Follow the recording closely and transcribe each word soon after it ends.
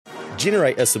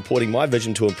Generate is supporting my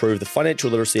vision to improve the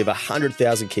financial literacy of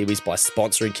 100,000 Kiwis by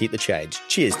sponsoring Keep the Change.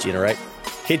 Cheers, Generate.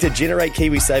 Head to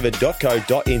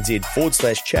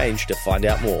generatekiwisaver.co.nz/change to find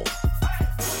out more.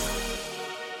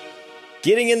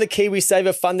 Getting in the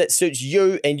KiwiSaver fund that suits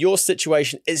you and your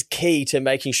situation is key to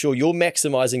making sure you're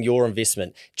maximising your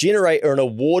investment. Generate are an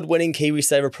award-winning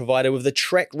KiwiSaver provider with a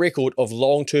track record of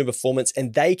long-term performance,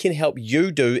 and they can help you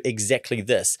do exactly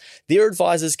this. Their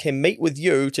advisors can meet with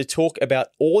you to talk about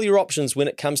all your options when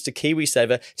it comes to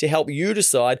KiwiSaver to help you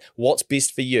decide what's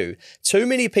best for you. Too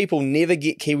many people never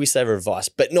get KiwiSaver advice,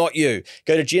 but not you.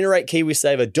 Go to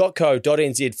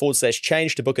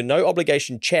generatekiwisaver.co.nz/change to book a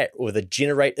no-obligation chat with a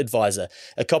Generate advisor.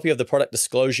 A copy of the product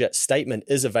disclosure statement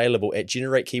is available at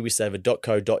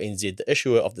generatekiwisaver.co.nz. The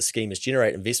issuer of the scheme is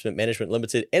Generate Investment Management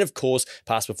Limited, and of course,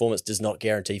 past performance does not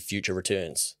guarantee future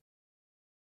returns.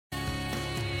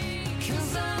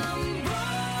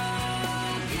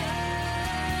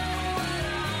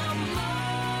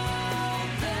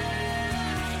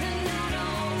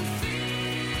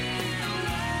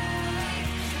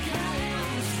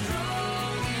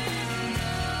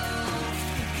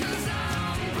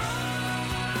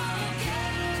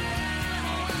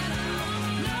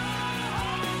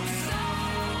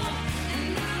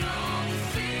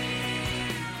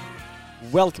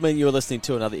 Welcome in, you're listening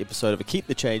to another episode of a Keep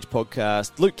the Change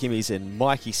podcast. Luke Kimmies and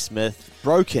Mikey Smith.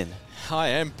 Broken. I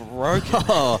am broken.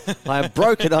 Oh, I am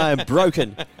broken, I am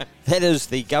broken. That is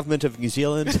the government of New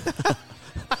Zealand.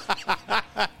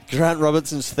 Grant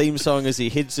Robertson's theme song as he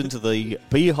heads into the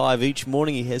beehive each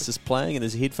morning. He has this playing in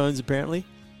his headphones, apparently.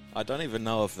 I don't even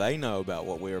know if they know about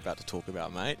what we're about to talk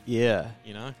about, mate. Yeah.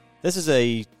 You know? This is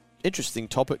a interesting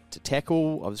topic to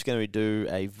tackle. I was going to do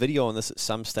a video on this at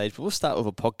some stage, but we'll start with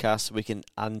a podcast so we can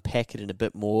unpack it in a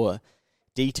bit more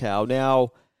detail.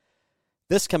 Now,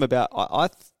 this came about, I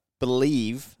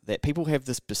believe that people have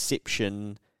this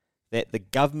perception that the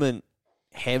government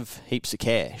have heaps of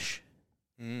cash,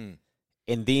 and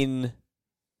then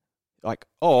like,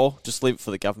 oh, just leave it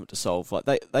for the government to solve.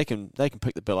 Like they can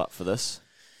pick the bill up for this.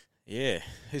 Yeah,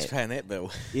 who's paying that bill?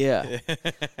 Yeah,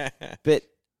 but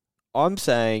I'm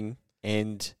saying,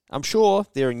 and I'm sure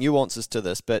there are nuances to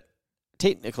this, but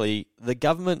technically the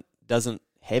government doesn't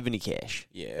have any cash.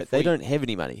 Yeah, they don't have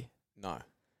any money. No.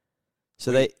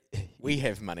 So we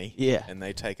have money. Yeah, and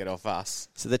they take it off us.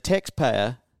 So the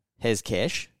taxpayer has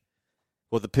cash.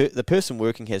 Well, the person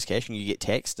working has cash, and you get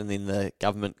taxed, and then the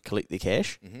government collect the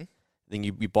cash. Mm-hmm. Then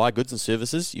you buy goods and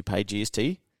services. You pay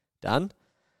GST. Done.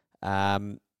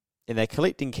 And they're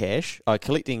collecting cash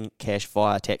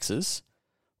via taxes.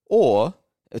 Or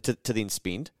to then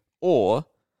spend, or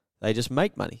they just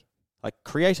make money, like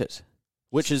create it,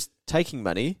 which is taking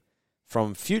money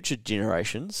from future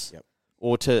generations,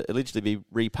 or to allegedly be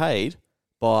repaid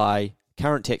by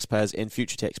current taxpayers and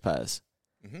future taxpayers.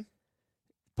 Mm-hmm.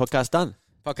 Podcast done.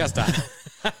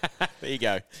 There you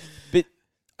go. But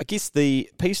I guess the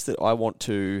piece that I want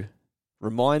to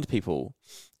remind people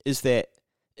is that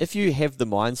if you have the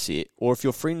mindset, or if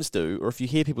your friends do, or if you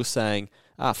hear people saying,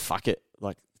 fuck it,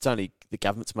 like, it's only the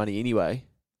government's money anyway.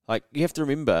 Like, you have to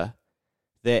remember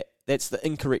that that's the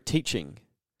incorrect teaching.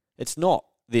 It's not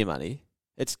their money.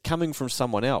 It's coming from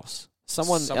someone else.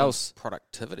 Someone else.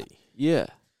 Productivity. Yeah.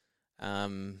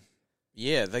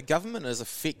 Yeah, the government is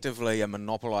effectively a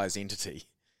monopolised entity.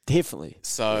 Definitely.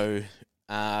 So,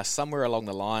 somewhere along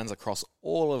the lines across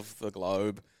all of the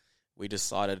globe, we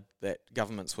decided that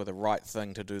governments were the right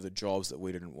thing to do the jobs that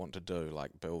we didn't want to do,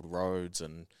 like build roads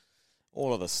and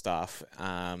all of the stuff,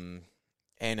 and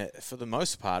for the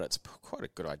most part, it's quite a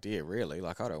good idea, really.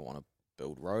 Like, I don't want to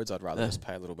build roads. I'd rather just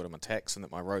pay a little bit of my tax and that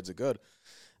my roads are good.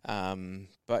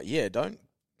 But yeah, don't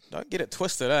get it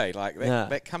twisted, eh? Like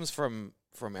that comes from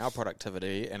our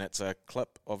productivity, and it's a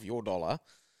clip of your dollar.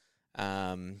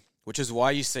 Which is why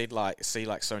you see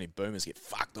so many boomers get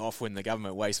fucked off when the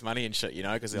government wastes money and shit, you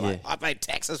know, because they're like, I paid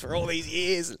taxes for all these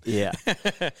years. Yeah.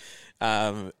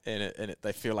 And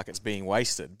they feel like it's being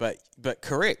wasted. But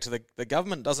correct, the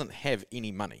government doesn't have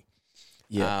any money.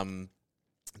 Yeah.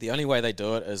 The only way they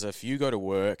do it is if you go to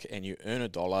work and you earn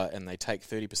 $1 and they take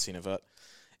 30% of it,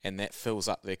 and that fills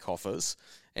up their coffers.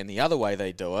 And the other way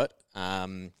they do it,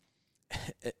 and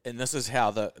this is how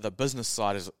the business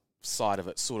side of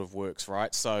it sort of works,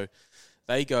 right? So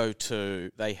they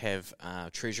have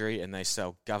treasury, and they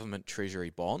sell government treasury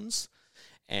bonds,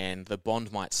 and the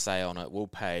bond might say on it, we'll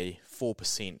pay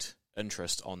 4%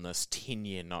 interest on this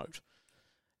 10-year note.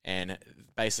 And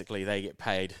basically they get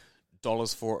paid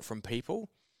dollars for it from people,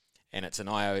 and it's an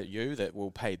IOU that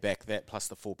will pay back that plus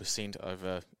the 4%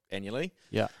 over annually.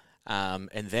 Yeah.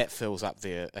 And that fills up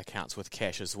their accounts with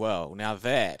cash as well. Now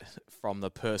that, from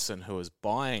the person who is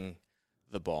buying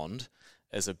the bond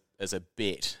is a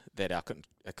bet that our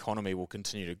economy will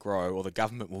continue to grow, or the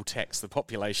government will tax the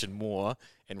population more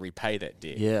and repay that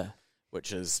debt. Yeah.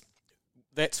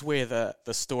 That's where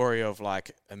the story of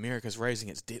like America's raising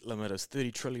its debt limit is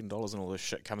 $30 trillion and all this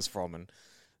shit comes from, and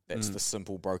that's the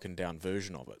simple broken down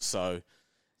version of it. So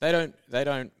they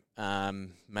don't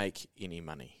make any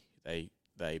money.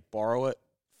 They borrow it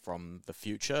from the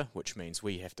future, which means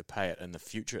we have to pay it in the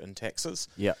future in taxes.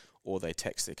 Yeah. Or they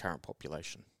tax their current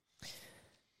population.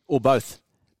 Or both.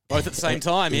 Both at the same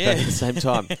time, Both at the same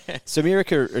time. So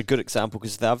America are a good example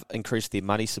because they've increased their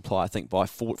money supply, I think, by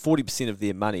 40% of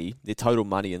their money, their total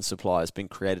money and supply has been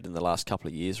created in the last couple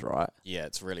of years, right? Yeah,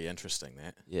 it's really interesting,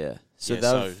 that. Yeah.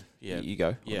 So you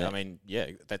go.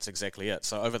 Yeah, that's exactly it.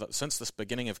 So since this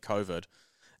beginning of COVID,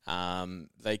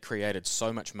 they created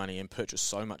so much money and purchased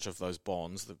so much of those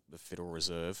bonds, the Federal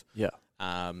Reserve,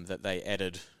 that they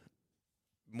added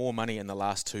more money in the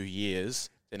last 2 years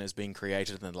than has been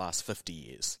created in the last 50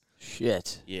 years.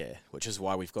 Shit. Yeah, which is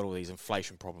why we've got all these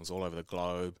inflation problems all over the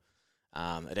globe.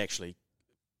 It actually,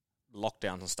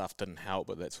 lockdowns and stuff didn't help,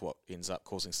 but that's what ends up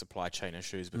causing supply chain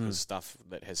issues because stuff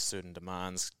that has certain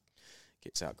demands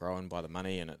gets outgrown by the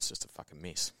money, and it's just a fucking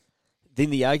mess. Then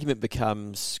the argument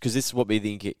becomes, because this is what we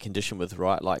then get conditioned with,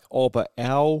 right? Like, but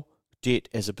our debt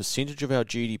as a percentage of our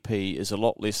GDP is a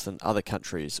lot less than other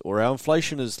countries, or our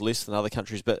inflation is less than other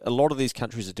countries, but a lot of these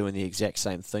countries are doing the exact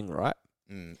same thing, right?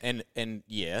 And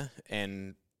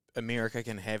America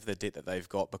can have the debt that they've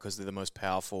got because they're the most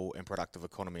powerful and productive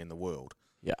economy in the world.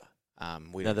 Yeah.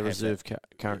 The reserve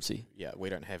currency. Yeah, we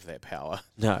don't have that power.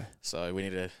 No. So we need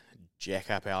to jack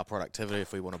up our productivity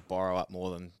if we want to borrow up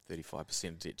more than 35%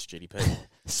 of debt to GDP.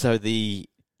 So the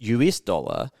US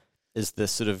dollar is the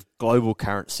sort of global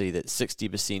currency that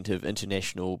 60% of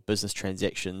international business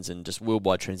transactions and just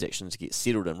worldwide transactions get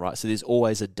settled in, right? So there's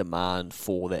always a demand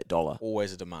for that dollar.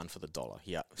 Always a demand for the dollar,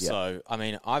 yeah. So,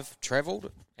 I've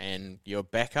travelled, and your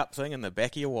backup thing in the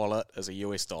back of your wallet is a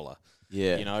US dollar.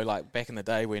 Yeah. You know, like back in the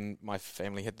day when my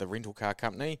family had the rental car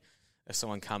company, if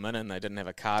someone come in and they didn't have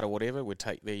a card or whatever, we'd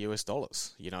take their US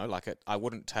dollars. You know, like I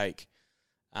wouldn't take...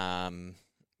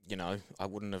 I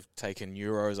wouldn't have taken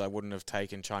euros, I wouldn't have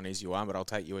taken Chinese yuan, but I'll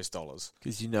take US dollars.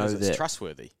 Because you know that it's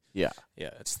trustworthy. Yeah.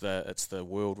 Yeah, it's the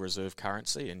world reserve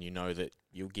currency, and you know that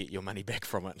you'll get your money back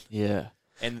from it. Yeah.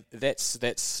 And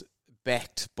that's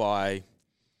backed by,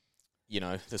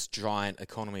 this giant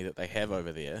economy that they have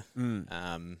over there.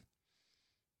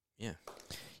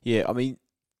 Yeah, I mean,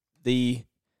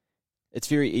 it's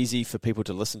very easy for people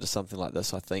to listen to something like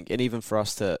this, I think, and even for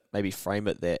us to maybe frame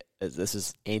it that this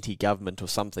is anti-government or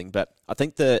something. But I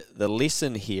think the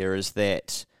lesson here is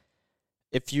that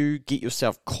if you get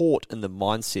yourself caught in the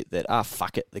mindset that,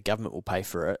 fuck it, the government will pay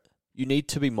for it, you need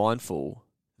to be mindful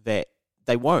that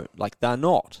they won't. Like, they're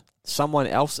not. Someone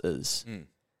else is.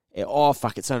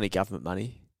 Fuck, it's only government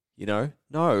money.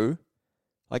 No.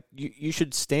 Like, you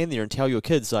should stand there and tell your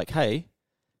kids, like, hey,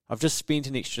 I've just spent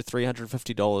an extra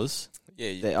 $350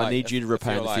 that I need you to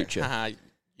repay in the future.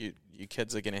 You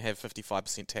kids are going to have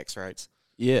 55% tax rates.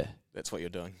 Yeah. That's what you're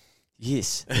doing.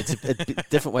 Yes. It's a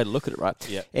different way to look at it, right?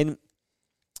 Yeah. And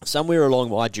somewhere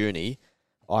along my journey,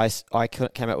 I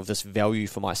came up with this value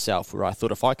for myself where I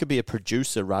thought if I could be a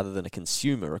producer rather than a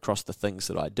consumer across the things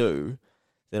that I do,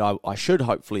 then I should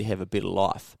hopefully have a better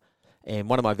life. And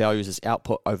one of my values is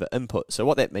output over input. So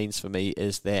what that means for me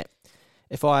is that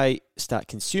if I start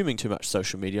consuming too much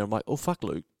social media, I'm like, oh, fuck,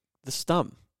 Luke, this is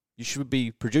dumb. You should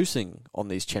be producing on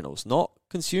these channels, not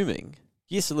consuming.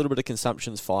 Yes, a little bit of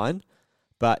consumption's fine,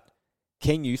 but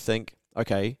can you think,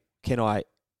 okay, can I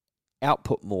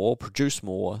output more, produce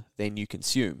more than you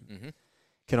consume? Mm-hmm.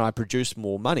 Can I produce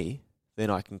more money than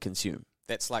I can consume?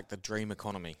 That's like the dream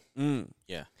economy.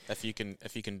 Yeah. If you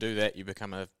can do that, you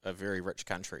become a very rich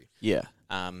country. Yeah.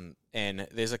 And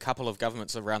there's a couple of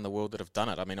governments around the world that have done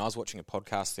it. I mean, I was watching a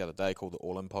podcast the other day called the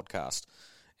All In Podcast,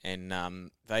 and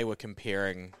they were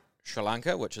comparing Sri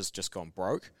Lanka, which has just gone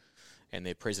broke, and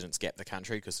their president's gapped the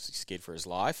country because he's scared for his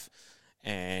life,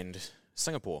 and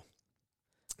Singapore.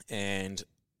 And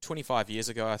 25 years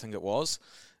ago, I think it was,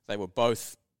 they were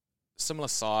both similar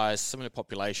size, similar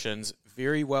populations,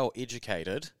 very well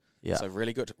educated. Yeah. So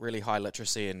really good, really high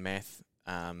literacy and math,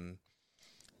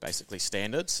 basically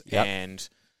standards. Yep. And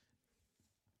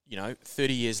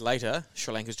 30 years later,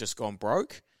 Sri Lanka's just gone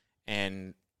broke,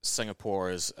 and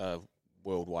Singapore is a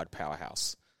worldwide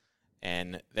powerhouse.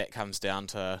 And that comes down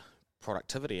to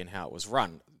productivity and how it was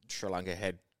run. Sri Lanka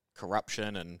had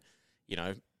corruption and,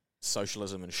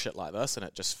 socialism and shit like this, and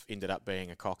it just ended up being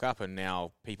a cock up, and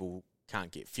now people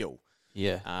can't get fuel.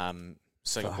 Yeah.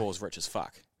 Singapore's rich as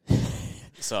fuck.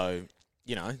 So,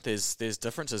 there's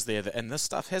differences there, and this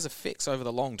stuff has effects over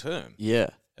the long term. Yeah.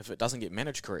 If it doesn't get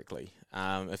managed correctly,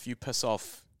 if you piss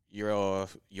off your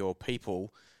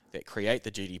people that create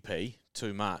the GDP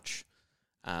too much,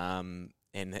 and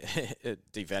it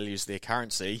devalues their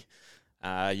currency,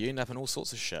 you end up in all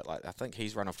sorts of shit. Like I think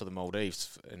he's run off to the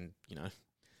Maldives, and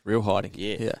Real hiding.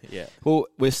 Yeah. Well,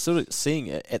 we're sort of seeing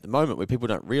it at the moment where people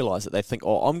don't realise it. They think,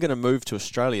 oh, I'm going to move to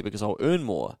Australia because I'll earn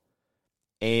more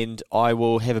and I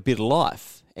will have a better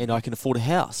life and I can afford a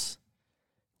house,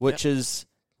 which is,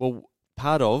 well,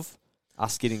 part of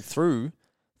us getting through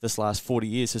this last 40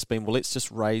 years has been, well, let's just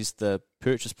raise the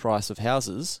purchase price of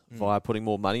houses via putting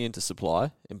more money into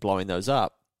supply and blowing those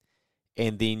up.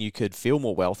 And then you could feel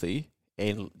more wealthy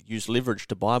and use leverage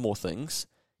to buy more things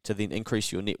to then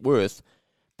increase your net worth.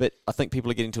 But I think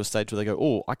people are getting to a stage where they go,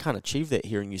 oh, I can't achieve that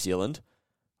here in New Zealand.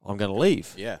 I'm going to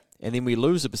leave. Yeah. And then we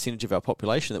lose a percentage of our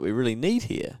population that we really need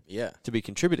here to be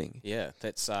contributing. Yeah,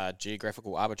 that's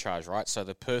geographical arbitrage, right? So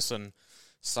the person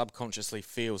subconsciously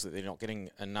feels that they're not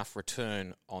getting enough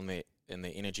return on their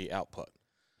energy output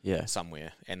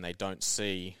somewhere, and they don't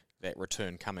see that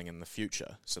return coming in the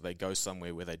future. So they go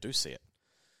somewhere where they do see it.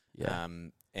 Yeah.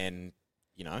 And,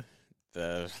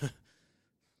 the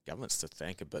government's to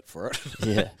thank a bit for it.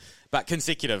 Yeah. But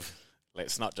consecutive.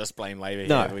 Let's not just blame Labour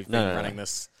here. We've been running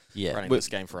this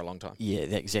game for a long time. Yeah,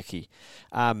 exactly.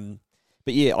 But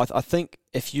yeah, I think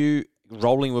if you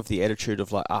rolling with the attitude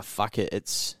of like, fuck it,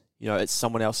 it's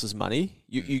someone else's money,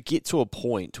 you get to a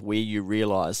point where you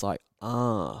realise like,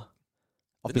 I've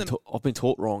been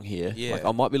taught wrong here. Yeah. Like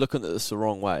I might be looking at this the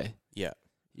wrong way. Yeah.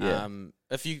 Yeah.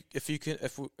 If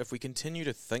we continue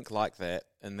to think like that,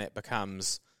 and that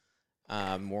becomes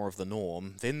more of the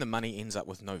norm, then the money ends up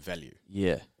with no value.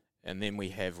 Yeah. And then we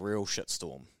have real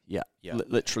shitstorm. Yeah. Yeah.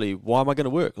 Literally, why am I going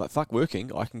to work? Like, fuck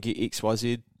working. I can get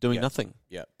XYZ doing nothing.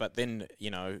 Yeah. But then,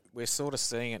 we're sort of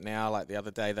seeing it now. Like the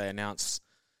other day they announced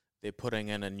they're putting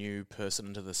in a new person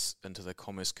into the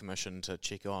Commerce Commission to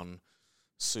check on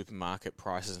supermarket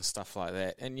prices and stuff like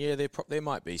that. And yeah, there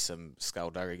might be some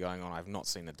skullduggery going on. I've not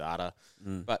seen the data.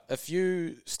 But if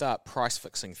you start price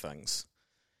fixing things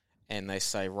and they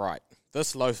say, right,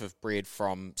 this loaf of bread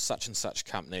from such and such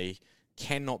company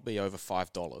cannot be over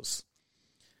 $5,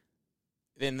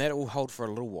 then that will hold for a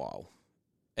little while.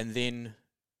 And then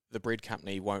the bread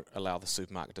company won't allow the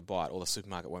supermarket to buy it, or the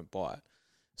supermarket won't buy it.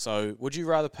 So would you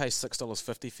rather pay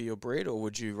 $6.50 for your bread, or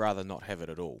would you rather not have it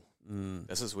at all?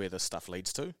 This is where this stuff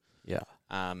leads to. Yeah.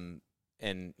 And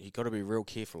you've got to be real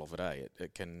careful of it, eh?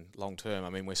 It can, long term, I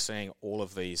mean, we're seeing all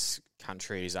of these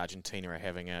countries, Argentina are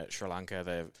having it, Sri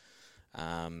Lanka,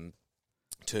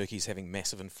 Turkey's having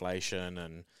massive inflation,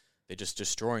 and they're just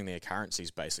destroying their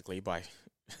currencies basically by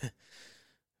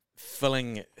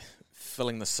filling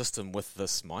the system with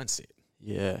this mindset.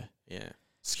 Yeah. Yeah.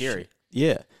 Scary.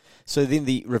 Yeah. So then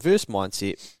the reverse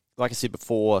mindset, like I said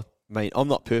before, I mean, I'm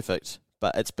not perfect,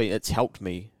 but it's helped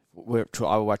me. I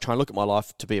try and look at my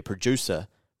life to be a producer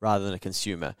rather than a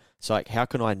consumer. So like, how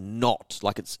can I not,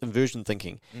 like it's inversion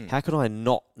thinking, how can I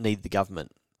not need the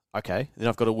government? Okay, then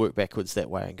I've got to work backwards that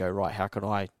way and go, right, how can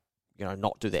I,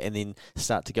 not do that? And then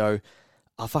start to go,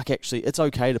 actually, it's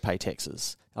okay to pay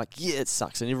taxes. Like, yeah, it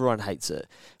sucks and everyone hates it.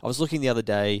 I was looking the other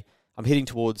day, I'm heading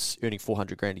towards earning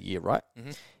 $400,000 a year, right?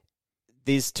 Mm-hmm.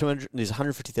 There's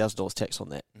 $150,000 tax on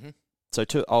that. Mm-hmm. So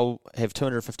I'll have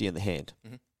 $250 in the hand.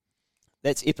 Mm-hmm.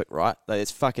 That's epic, right?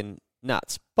 That's fucking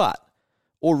nuts. But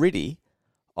already,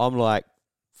 I'm like,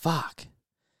 fuck.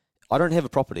 I don't have a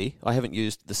property. I haven't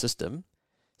used the system.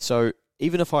 So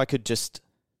even if I could just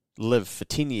live for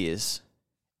 10 years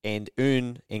and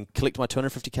earn and collect my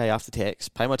 $250K after tax,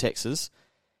 pay my taxes,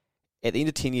 at the end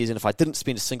of 10 years, and if I didn't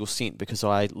spend a single cent because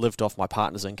I lived off my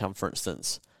partner's income, for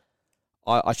instance,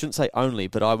 I shouldn't say only,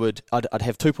 but I'd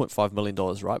have $2.5 million,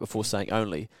 right, before saying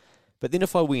only. But then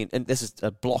if I went, and this is a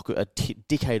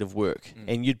decade of work,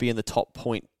 and you'd be in the top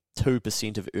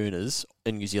 0.2% of earners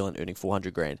in New Zealand earning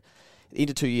 $400,000. At the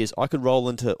end of 2 years, I could roll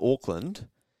into Auckland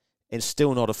and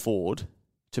still not afford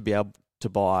to be able to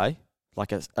buy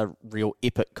like a real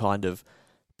epic kind of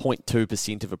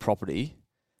 0.2% of a property.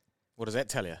 What does that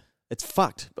tell you? It's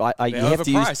fucked. You have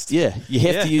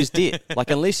to use debt. Like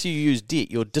unless you use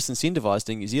debt, you're disincentivized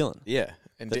in New Zealand. Yeah,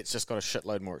 and debt's just got a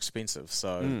shitload more expensive.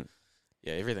 So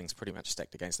yeah, everything's pretty much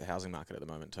stacked against the housing market at the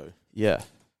moment too. Yeah.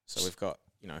 So we've got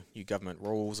new government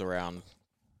rules around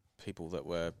people that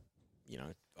were,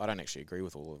 I don't actually agree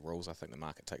with all the rules. I think the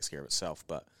market takes care of itself,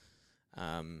 but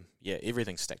yeah,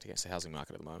 everything's stacked against the housing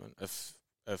market at the moment.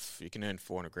 If you can earn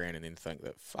 $400,000 and then think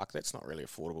that fuck, that's not really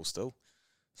affordable still,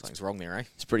 Something's wrong there, eh?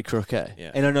 It's pretty crook, eh?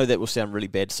 Yeah. And I know that will sound really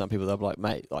bad to some people. They'll be like,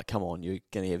 mate, like, come on, you're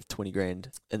going to have 20 grand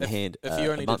in the hand If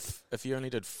you only a month. if you only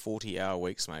did 40-hour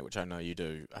weeks, mate, which I know you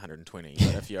do 120,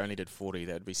 but if you only did 40,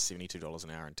 that would be $72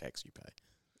 an hour in tax you pay.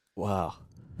 Wow.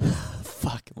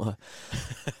 Fuck my.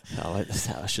 No,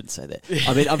 I shouldn't say that.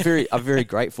 I mean, I'm very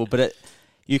grateful, but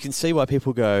you can see why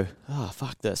people go, oh,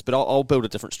 fuck this. But I'll build a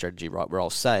different strategy, right, where I'll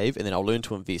save and then I'll learn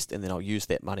to invest and then I'll use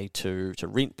that money to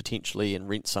rent potentially and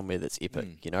rent somewhere that's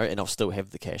epic, you know, and I'll still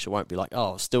have the cash. I won't be like, oh,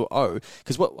 I'll still owe.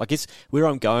 Because I guess where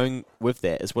I'm going with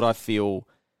that is what I feel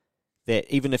that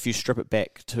even if you strip it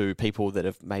back to people that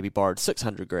have maybe borrowed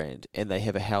 600 grand and they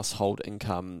have a household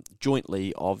income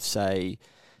jointly of, say,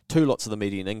 2 lots of the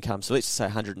median income, so let's just say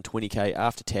 120k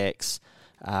after tax.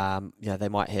 They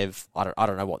might have, I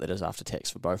don't know what that is after tax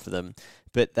for both of them,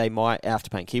 but they might, after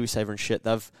paying KiwiSaver and shit,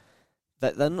 people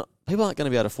aren't going to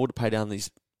be able to afford to pay down these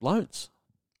loans.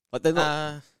 Like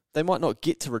they might not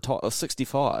get to retire or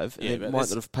 65, and they might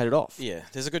not have paid it off. Yeah,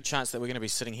 there's a good chance that we're going to be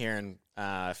sitting here in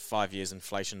 5 years,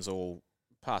 inflation's all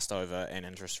passed over, and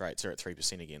interest rates are at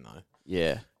 3% again, though.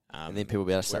 Yeah, and then people will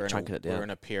be able to start chunking it down. We're in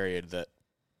a period that,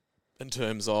 in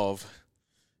terms of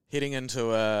heading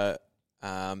into a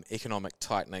economic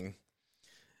tightening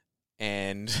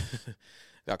and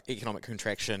like economic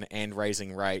contraction and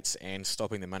raising rates and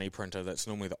stopping the money printer, that's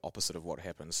normally the opposite of what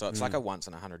happens. So it's like a once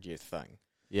in 100-year thing.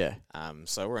 Yeah.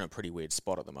 So we're in a pretty weird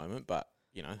spot at the moment, but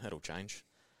you know it'll change.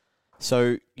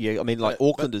 So yeah, I mean, like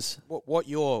Auckland is what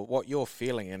you're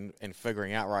feeling and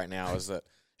figuring out right now is that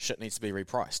shit needs to be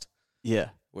repriced. Yeah.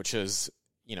 Which is,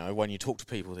 you know, when you talk to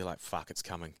people, they're like, "Fuck, it's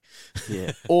coming."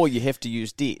 Yeah. Or you have to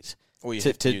use debt. Or you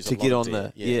have to use a get lot on of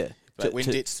debt. the yeah. But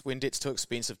when debt's too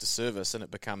expensive to service and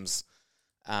it becomes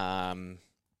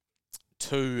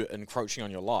too encroaching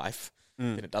on your life,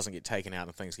 then it doesn't get taken out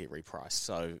and things get repriced.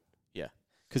 So yeah,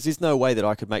 because there's no way that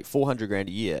I could make 400 grand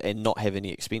a year and not have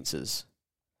any expenses.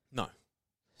 No.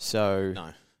 So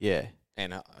no. Yeah.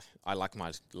 And I like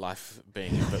my life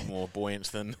being a bit more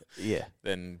buoyant than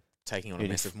taking on a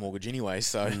massive mortgage anyway.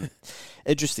 So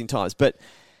interesting times, but.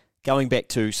 Going back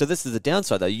to, so this is the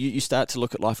downside though, you start to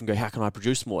look at life and go, how can I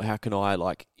produce more? How can I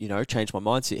change my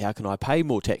mindset? How can I pay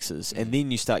more taxes? And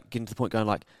then you start getting to the point going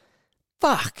like,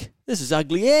 fuck, this is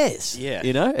ugly as. Yeah.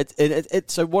 You know?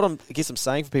 So what I'm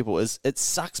saying for people is it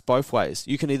sucks both ways.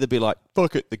 You can either be like,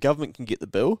 fuck it, the government can get the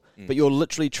bill, but you're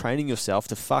literally training yourself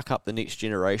to fuck up the next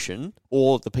generation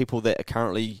or the people that are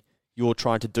currently you're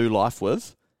trying to do life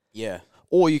with. Yeah.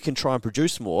 Or you can try and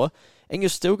produce more. And you're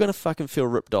still going to fucking feel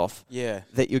ripped off. Yeah.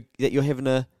 That you're having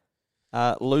to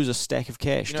lose a stack of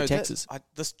cash to taxes.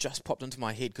 This just popped into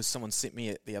my head because someone sent me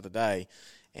it the other day,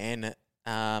 and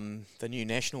the new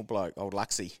National bloke, old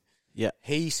Luxy,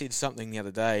 he said something the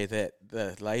other day that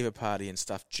the Labour Party and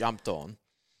stuff jumped on,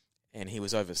 and he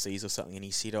was overseas or something, and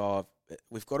he said, "Oh,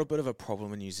 we've got a bit of a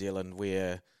problem in New Zealand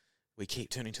where we keep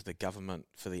turning to the government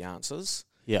for the answers."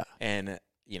 Yeah. And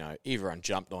you know, everyone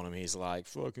jumped on him. He's like,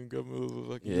 fucking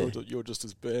government, you're just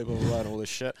as bad, blah, blah, blah, and all this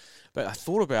shit. But I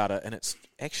thought about it, and it's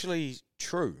actually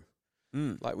true.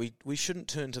 Like, we shouldn't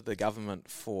turn to the government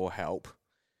for help.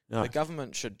 No. The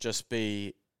government should just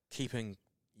be keeping,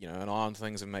 you know, an eye on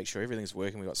things and make sure everything's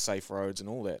working. We've got safe roads and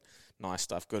all that nice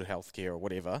stuff, good healthcare or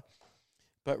whatever.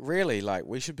 But really, like,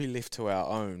 we should be left to our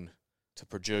own to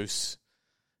produce.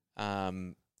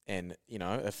 And, you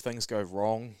know, if things go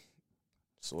wrong,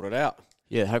 sort it out.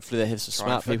 Yeah, hopefully they have some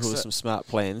smart people with some smart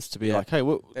plans to be like, hey,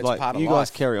 like you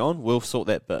guys carry on, we'll sort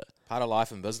that bit. Part of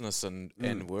life and business and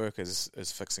work is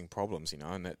fixing problems, you know,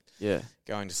 and that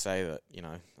going to say that, you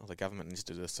know, the government needs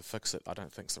to do this to fix it, I don't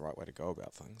think is the right way to go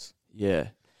about things.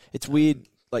 Yeah. It's weird,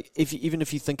 like even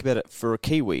if you think about it for a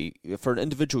Kiwi, for an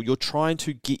individual, you're trying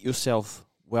to get yourself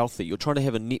wealthy. You're trying to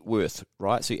have a net worth,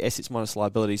 right? So your assets minus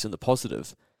liabilities in the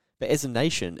positive. But as a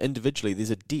nation, individually,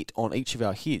 there's a debt on each of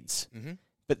our heads. Mm-hmm.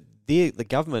 But the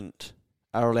government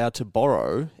are allowed to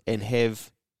borrow and have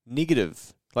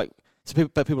negative, like, so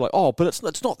people are like, oh, but it's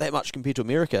not that much compared to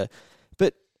America.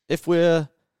 But if we're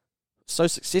so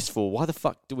successful, why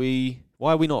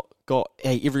are we not got,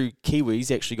 hey, every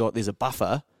Kiwi's actually got, there's a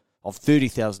buffer of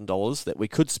 $30,000 that we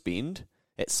could spend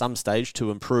at some stage to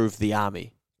improve the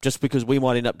army, just because we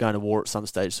might end up going to war at some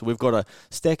stage. So we've got a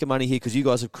stack of money here because you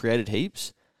guys have created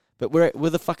heaps, but we're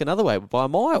the fucking other way by a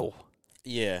mile.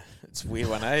 Yeah, it's a weird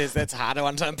one, eh? That's a harder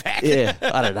one to unpack. Yeah,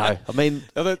 I don't know. I mean,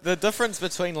 the difference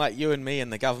between like you and me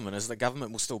and the government is the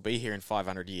government will still be here in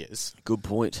 500 years. Good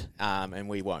point. And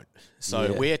we won't.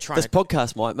 So we're trying. This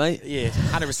podcast might, mate. Yeah,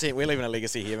 100%. We're leaving a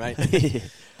legacy here, mate.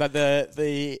 But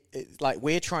like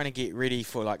we're trying to get ready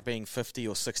for like being 50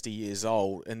 or 60 years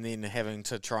old, and then having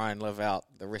to try and live out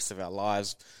the rest of our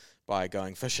lives by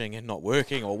going fishing and not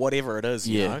working or whatever it is,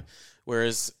 you know.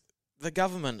 Whereas the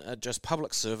government are just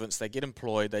public servants. They get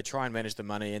employed, they try and manage the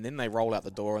money, and then they roll out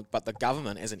the door. But the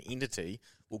government as an entity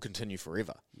will continue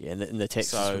forever. Yeah, and the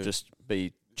taxes will just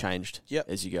be changed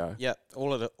as you go. Yeah,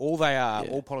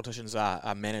 all politicians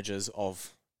are managers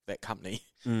of that company,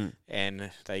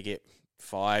 and they get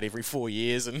fired every 4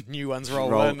 years, and new ones roll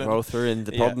through, and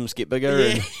the problems get bigger,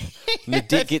 and the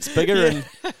debt gets bigger,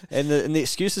 and the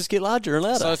excuses get larger and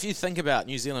louder. So if you think about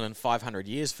New Zealand in 500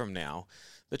 years from now,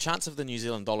 the chance of the New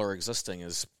Zealand dollar existing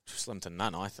is slim to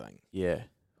none, I think. Yeah.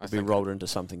 It'll be rolled into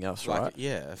something else, right?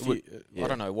 Yeah. I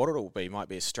don't know what it'll be. It might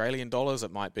be Australian dollars.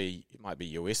 It might be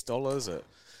US dollars.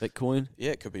 Bitcoin.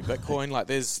 Yeah, it could be Bitcoin. Like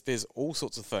there's all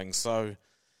sorts of things. So,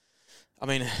 I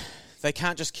mean, they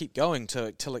can't just keep going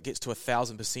till it gets to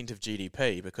 1,000% of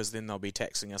GDP, because then they'll be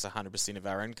taxing us 100% of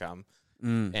our income,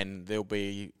 and there'll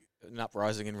be an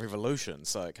uprising and revolution.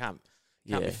 So it can't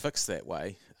be fixed that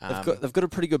way. They've got a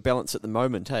pretty good balance at the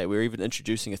moment, hey? We're even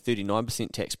introducing a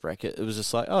 39% tax bracket. It was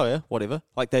just like, oh yeah, whatever.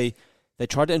 Like they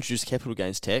tried to introduce capital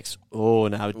gains tax. Oh,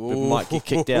 no, we might get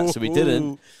kicked out, so we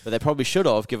didn't. But they probably should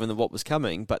have, given what was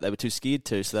coming, but they were too scared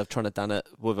to, so they've trying to done it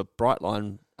with a bright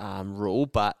line rule.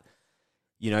 But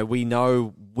you know, we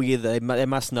know where they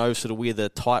must know sort of where the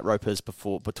tightrope is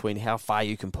between how far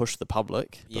you can push the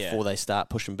public before they start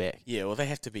pushing back. Yeah, well, they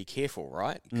have to be careful,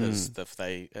 right? Because if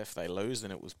they lose, then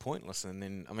it was pointless, and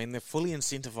then they're fully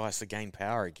incentivized to gain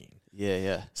power again.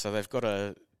 Yeah. So they've got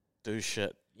to do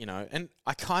shit, you know. And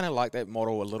I kind of like that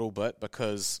model a little bit,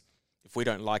 because if we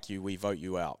don't like you, we vote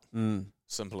you out.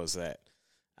 Simple as that.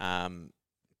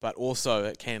 But also,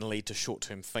 it can lead to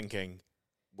short-term thinking,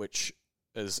 which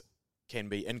can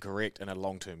be incorrect in a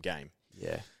long-term game.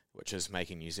 Yeah. Which is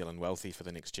making New Zealand wealthy for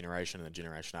the next generation and the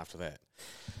generation after that.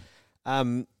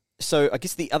 So I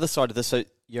guess the other side of this, so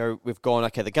we've gone,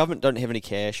 okay, the government don't have any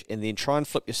cash, and then try and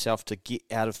flip yourself to get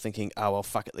out of thinking, oh, well,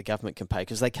 fuck it, the government can pay,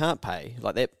 because they can't pay.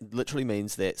 Like, that literally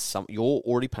means that you're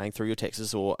already paying through your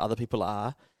taxes, or other people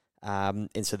are,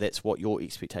 and so that's what your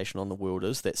expectation on the world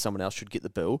is, that someone else should get the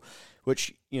bill,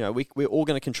 which, we're all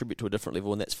going to contribute to a different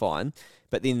level, and that's fine.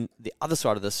 But then the other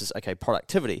side of this is, okay,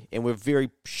 productivity, and we're very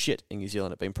shit in New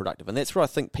Zealand at being productive, and that's where I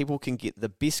think people can get the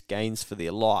best gains for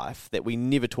their life that we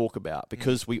never talk about,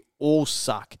 because we all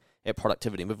suck at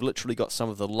productivity, and we've literally got some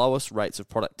of the lowest rates of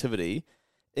productivity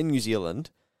in New Zealand,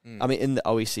 I mean, in the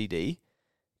OECD.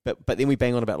 But then we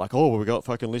bang on about like, we got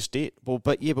fucking less debt. Well,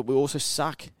 but we also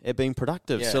suck at being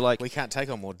productive. Yeah, so like, we can't take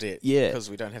on more debt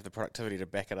because we don't have the productivity to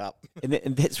back it up. and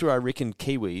that's where I reckon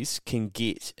Kiwis can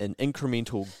get an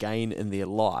incremental gain in their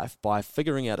life by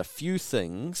figuring out a few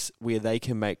things where they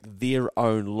can make their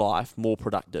own life more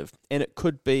productive. And it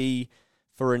could be,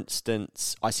 for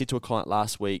instance, I said to a client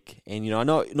last week, and I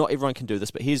know not everyone can do this,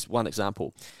 but here's one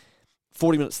example.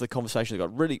 40 minutes of the conversation, they've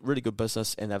got really, really good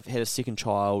business, and they've had a second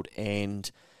child, and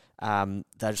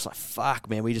they're just like, fuck,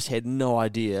 man, we just had no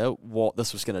idea what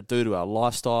this was going to do to our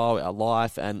lifestyle, our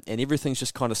life, and everything's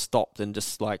just kind of stopped, and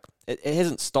just like, it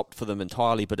hasn't stopped for them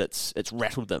entirely, but it's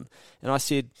rattled them. And I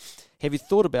said, have you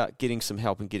thought about getting some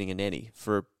help and getting a nanny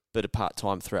for a bit of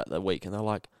part-time throughout the week? And they're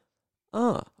like,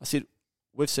 I said,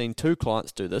 we've seen 2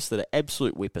 clients do this that are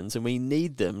absolute weapons, and we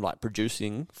need them like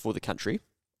producing for the country.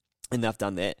 And they've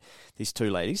done that, these 2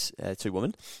 ladies, 2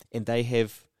 women, and they're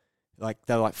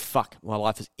like, fuck, my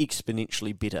life is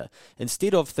exponentially better.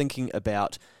 Instead of thinking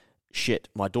about, shit,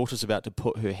 my daughter's about to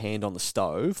put her hand on the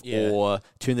stove or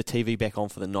turn the TV back on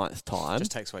for the 9th time.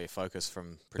 Just takes away your focus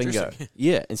from producing. Bingo.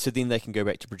 Yeah, and so then they can go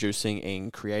back to producing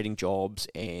and creating jobs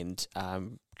and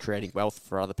creating wealth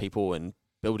for other people and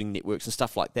building networks and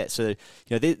stuff like that. So,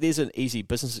 there's an easy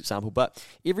business example. But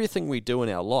everything we do in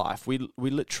our life, we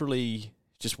literally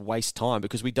just waste time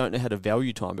because we don't know how to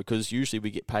value time, because usually we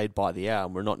get paid by the hour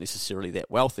and we're not necessarily that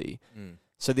wealthy.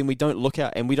 So then we don't look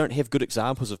out, and we don't have good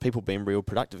examples of people being real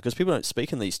productive, because people don't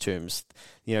speak in these terms.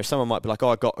 Someone might be like,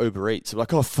 I got Uber Eats. I'm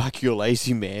like, oh, fuck, you're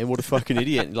lazy, man. What a fucking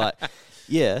idiot. And like,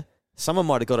 yeah, someone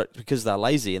might have got it because they're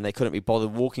lazy and they couldn't be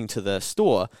bothered walking to the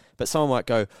store, but someone might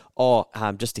go,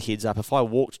 just a heads up, if I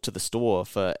walked to the store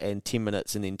for 10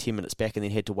 minutes and then 10 minutes back and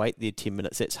then had to wait there 10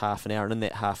 minutes, that's half an hour, and in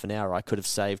that half an hour I could have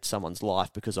saved someone's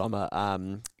life because I'm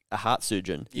a heart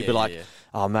surgeon. You'd be like,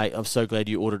 oh, mate, I'm so glad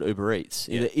you ordered Uber Eats.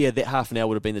 Yeah, that half an hour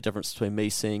would have been the difference between me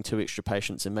seeing 2 extra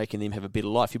patients and making them have a better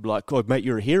life. You'd be like, God, mate,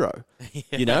 you're a hero,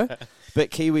 But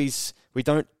Kiwis, we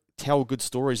don't tell good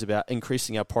stories about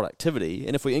increasing our productivity,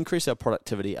 and if we increase our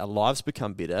productivity, our lives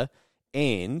become better,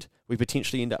 and we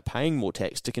potentially end up paying more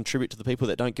tax to contribute to the people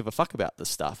that don't give a fuck about this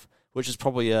stuff, which is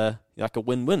probably a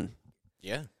win-win.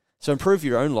 Yeah. So improve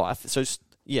your own life. So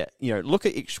look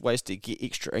at ways to get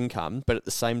extra income, but at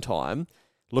the same time,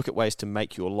 look at ways to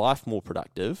make your life more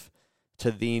productive,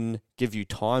 to then give you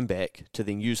time back, to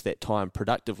then use that time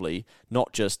productively,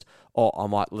 not just, I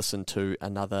might listen to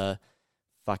another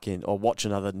or watch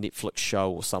another Netflix show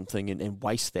or something and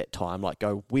waste that time. Like,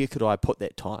 go, where could I put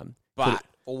that time? But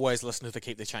always listen to the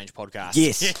Keep the Change podcast.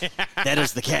 Yes, that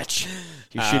is the catch.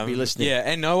 You should be listening. Yeah,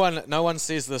 and no one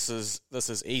says this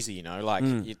is easy. You know, like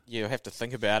you have to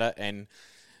think about it, and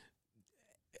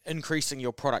increasing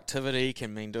your productivity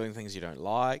can mean doing things you don't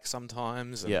like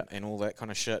sometimes, and all that kind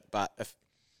of shit. But if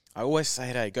I always say,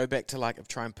 hey, go back to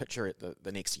try and picture it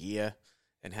the next year,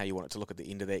 and how you want it to look at the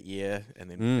end of that year, and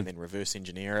then reverse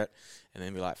engineer it, and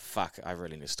then be like, fuck, I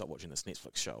really need to stop watching this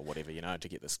Netflix show or whatever, to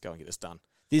get this done.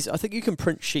 I think you can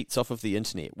print sheets off of the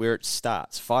internet where it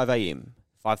starts 5 a.m.,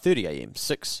 5:30 a.m.,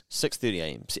 6:30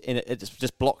 a.m., and it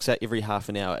just blocks out every half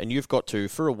an hour, and you've got to,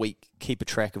 for a week, keep a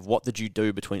track of what did you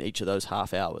do between each of those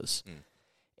half hours.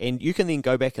 And you can then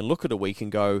go back and look at a week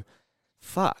and go,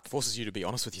 fuck. Forces you to be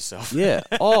honest with yourself. Yeah.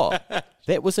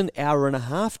 That was an hour and a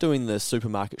half doing the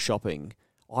supermarket shopping.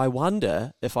 I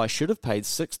wonder if I should have paid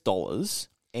 $6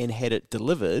 and had it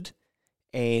delivered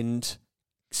and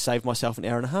saved myself an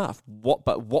hour and a half.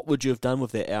 What would you have done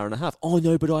with that hour and a half? Oh,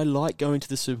 no, but I like going to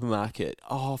the supermarket.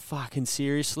 Oh, fucking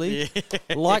seriously?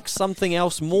 Yeah. Like something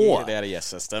else more. Get it out of your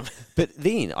system. But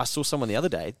then I saw someone the other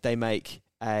day, they make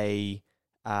a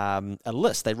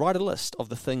list. They write a list of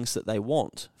the things that they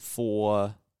want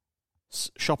for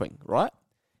shopping, right?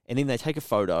 And then they take a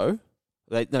photo.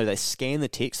 They scan the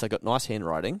text. They got nice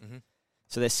handwriting. Mm-hmm.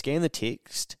 So they scan the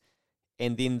text,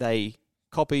 and then they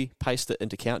copy, paste it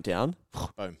into Countdown.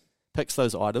 Boom. Picks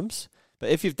those items. But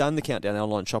if you've done the Countdown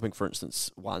online shopping, for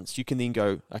instance, once, you can then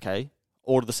go, okay,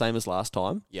 order the same as last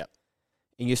time. Yep.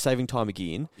 And you're saving time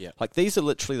again. Yep. Like, these are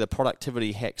literally the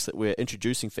productivity hacks that we're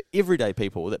introducing for everyday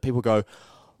people, that people go,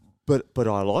 but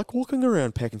I like walking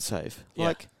around Pack and Save. Yeah.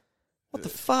 Like, what the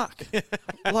fuck?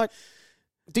 Like,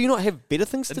 do you not have better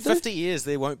things to do? In 50 years,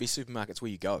 there won't be supermarkets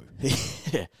where you go.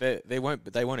 Yeah. They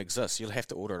won't exist. You'll have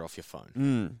to order it off your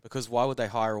phone. Because why would they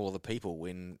hire all the people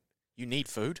when you need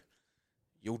food?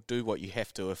 You'll do what you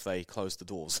have to if they close the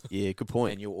doors. Yeah, good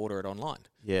point. And you'll order it online.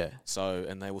 Yeah.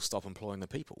 And they will stop employing the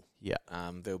people. Yeah.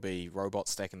 There'll be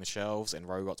robots stacking the shelves and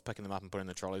robots picking them up and putting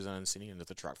the trolleys in and sending them to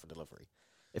the truck for delivery.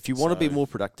 If you want to be more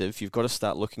productive, you've got to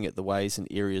start looking at the ways and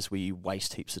areas where you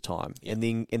waste heaps of time, and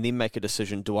then make a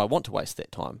decision. Do I want to waste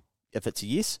that time? If it's a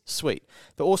yes, sweet.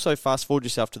 But also fast forward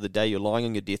yourself to the day you're lying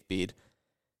on your deathbed,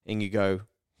 and you go,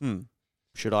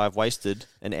 should I have wasted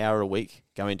an hour a week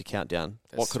going to Countdown?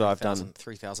 What could I have done?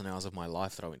 3,000 hours of my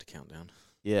life that I went to Countdown.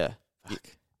 Yeah.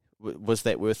 Was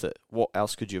that worth it? What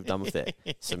else could you have done with that?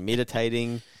 Some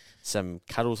meditating, some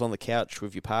cuddles on the couch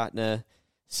with your partner,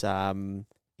 some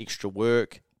extra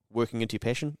working into your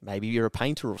passion. Maybe you're a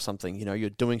painter or something. You're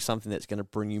doing something that's going to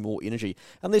bring you more energy.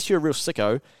 Unless you're a real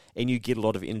sicko and you get a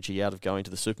lot of energy out of going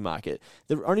to the supermarket.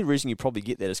 The only reason you probably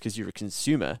get that is because you're a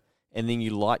consumer, and then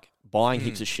you like buying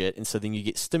heaps of shit, and so then you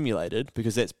get stimulated,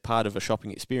 because that's part of a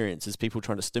shopping experience, is people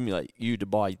trying to stimulate you to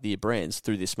buy their brands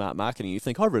through their smart marketing. You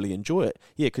think, I really enjoy it.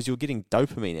 Yeah, because you're getting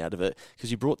dopamine out of it,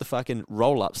 because you brought the fucking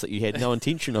roll-ups that you had no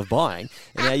intention of buying,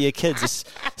 and now your kids are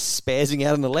spazzing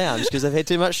out in the lounge because they've had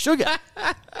too much sugar.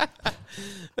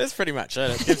 That's pretty much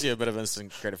it. It gives you a bit of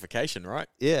instant gratification, right?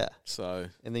 Yeah. So,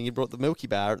 and then you brought the Milky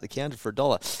Bar at the counter for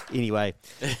 $1. Anyway,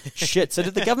 shit. So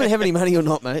did the government have any money or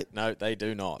not, mate? No, they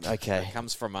do not. Okay. It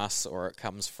comes from us, or it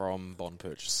comes from bond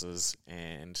purchases.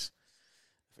 And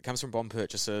if it comes from bond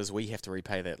purchases, we have to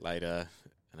repay that later.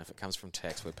 And if it comes from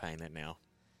tax, we're paying that now.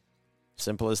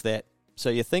 Simple as that. So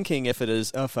you're thinking, if it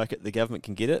is, oh, fuck it, the government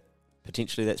can get it,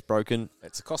 potentially that's broken.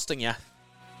 It's costing you.